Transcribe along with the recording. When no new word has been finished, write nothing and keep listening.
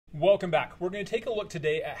Welcome back. We're going to take a look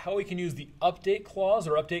today at how we can use the update clause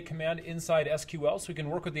or update command inside SQL so we can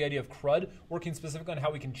work with the idea of CRUD, working specifically on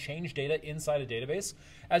how we can change data inside a database.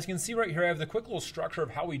 As you can see right here, I have the quick little structure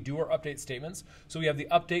of how we do our update statements. So we have the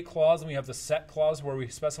update clause and we have the set clause where we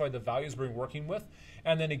specify the values we're working with.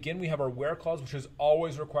 And then again, we have our where clause, which is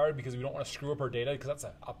always required because we don't want to screw up our data because that's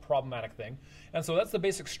a problematic thing. And so that's the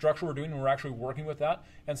basic structure we're doing when we're actually working with that.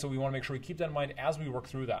 And so we want to make sure we keep that in mind as we work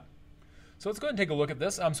through that. So let's go ahead and take a look at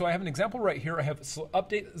this. So I have an example right here. I have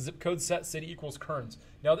update zip code set city equals Kearns.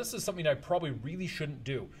 Now this is something I probably really shouldn't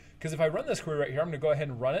do because if I run this query right here, I'm going to go ahead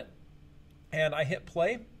and run it. And I hit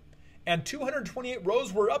play. And 228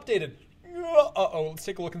 rows were updated. Uh-oh, let's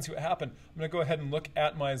take a look and see what happened. I'm going to go ahead and look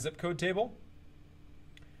at my zip code table.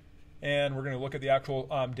 And we're going to look at the actual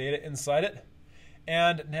data inside it.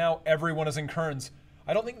 And now everyone is in Kearns.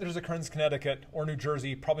 I don't think there's a Kearns, Connecticut or New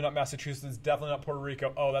Jersey, probably not Massachusetts, definitely not Puerto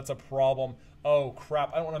Rico. Oh, that's a problem. Oh,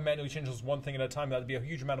 crap. I don't want to manually change this one thing at a time. That would be a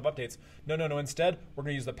huge amount of updates. No. Instead, we're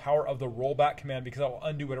going to use the power of the rollback command because that will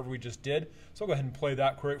undo whatever we just did. So I'll go ahead and play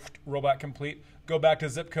that query, rollback complete, go back to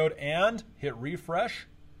zip code and hit refresh.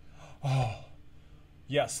 Oh,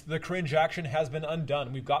 yes, the cringe action has been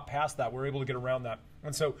undone. We've got past that. We're able to get around that.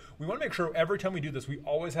 And so we want to make sure every time we do this, we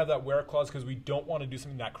always have that where clause because we don't want to do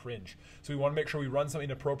something that cringe. So we want to make sure we run something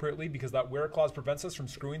appropriately because that where clause prevents us from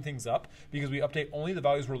screwing things up because we update only the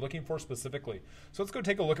values we're looking for specifically. So let's go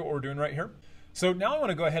take a look at what we're doing right here. So now I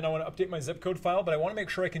want to go ahead and I want to update my zip code file, but I want to make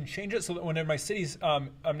sure I can change it so that whenever my cities,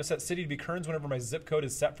 I'm going to set city to be Kearns whenever my zip code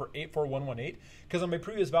is set for 84118, because on my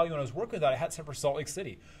previous value when I was working with that, I had set for Salt Lake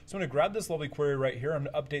City. So I'm going to grab this lovely query right here. I'm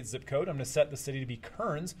going to update zip code. I'm going to set the city to be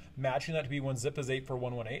Kearns, matching that to be when zip is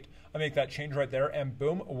 84118. I make that change right there, and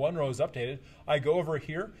boom, one row is updated. I go over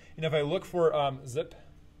here, and if I look for zip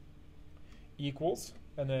equals,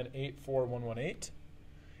 and then 84118,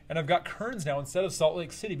 and I've got Kearns now instead of Salt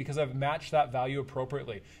Lake City because I've matched that value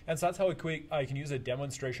appropriately. And so that's how I can use a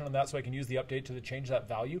demonstration on that. So I can use the update to change that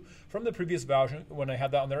value from the previous version when I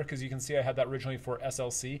had that on there, because you can see I had that originally for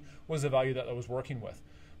SLC was the value that I was working with.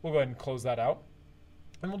 We'll go ahead and close that out.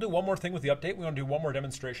 And we'll do one more thing with the update. We want to do one more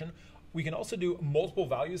demonstration. We can also do multiple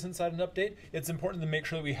values inside an update. It's important to make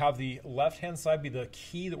sure that we have the left-hand side be the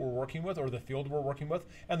key that we're working with or the field we're working with,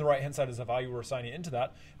 and the right-hand side is a value we're assigning into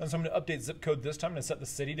that. And so I'm going to update zip code this time. I'm going to set the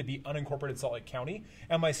city to be unincorporated Salt Lake County,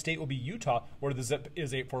 and my state will be Utah, where the zip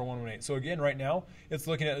is 84118. So again, right now, it's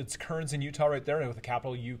looking at its Kearns in Utah right there with a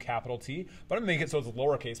capital U, capital T, but I'm going to make it so it's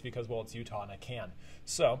lowercase because, well, it's Utah and I can.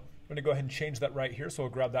 So I'm going to go ahead and change that right here. So I'll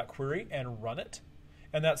grab that query and run it.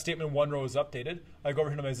 And that statement one row is updated. I go over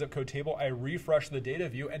here to my zip code table, I refresh the data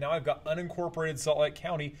view, and now I've got unincorporated Salt Lake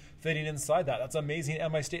County fitting inside that. That's amazing,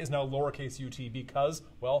 and my state is now lowercase UT because,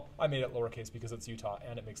 well, I made it lowercase because it's Utah,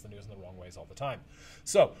 and it makes the news in the wrong ways all the time.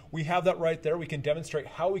 So we have that right there. We can demonstrate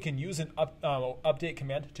how we can use an update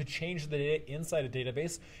command to change the data inside a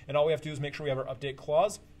database, and all we have to do is make sure we have our update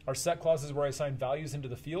clause. Our set clause is where I assign values into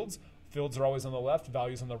the fields. Fields are always on the left,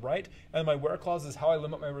 values on the right. And my where clause is how I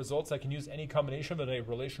limit my results. I can use any combination of a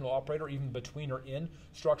relational operator, even between or in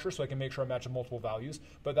structure, so I can make sure I match multiple values.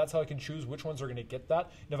 But that's how I can choose which ones are going to get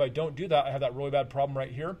that. And if I don't do that, I have that really bad problem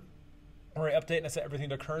right here where I update and I set everything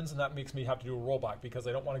to Kearns, and that makes me have to do a rollback because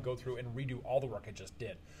I don't want to go through and redo all the work I just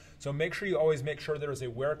did. So make sure you always make sure there is a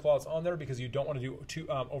where clause on there because you don't want to do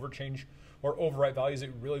overchange or overwrite values that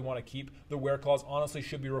you really want to keep. The where clause honestly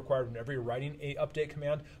should be required whenever you're writing a update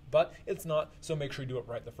command, but it's not, so make sure you do it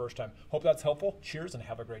right the first time. Hope that's helpful. Cheers and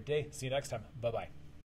have a great day. See you next time. Bye-bye.